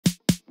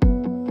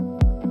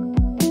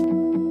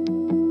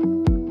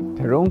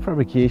Jerome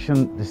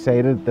Fabrication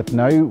decided that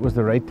now was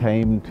the right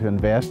time to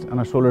invest in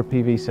a solar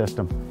PV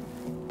system,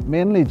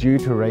 mainly due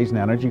to rising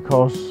energy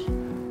costs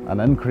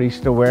and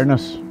increased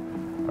awareness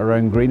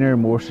around greener,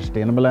 more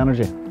sustainable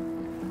energy.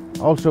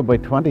 Also, by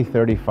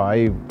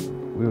 2035,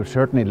 we would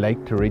certainly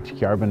like to reach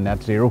carbon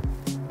net zero.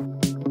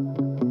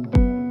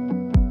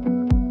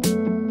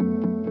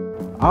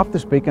 After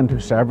speaking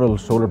to several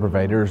solar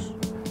providers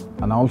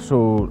and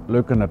also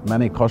looking at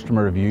many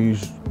customer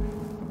reviews,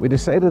 we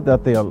decided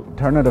that the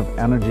alternative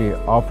energy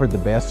offered the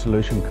best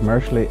solution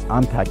commercially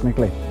and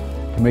technically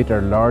to meet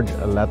our large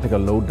electrical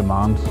load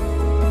demands.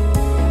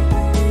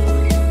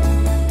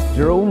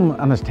 Jerome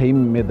and his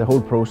team made the whole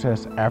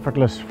process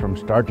effortless from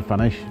start to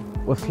finish.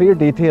 With clear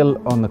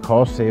detail on the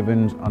cost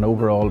savings and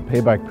overall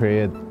payback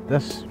period,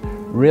 this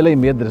really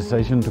made the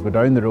decision to go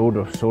down the road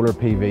of solar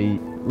PV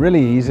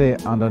really easy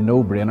and a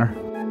no-brainer.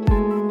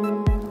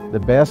 The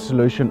best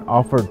solution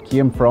offered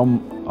came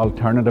from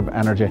alternative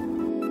energy.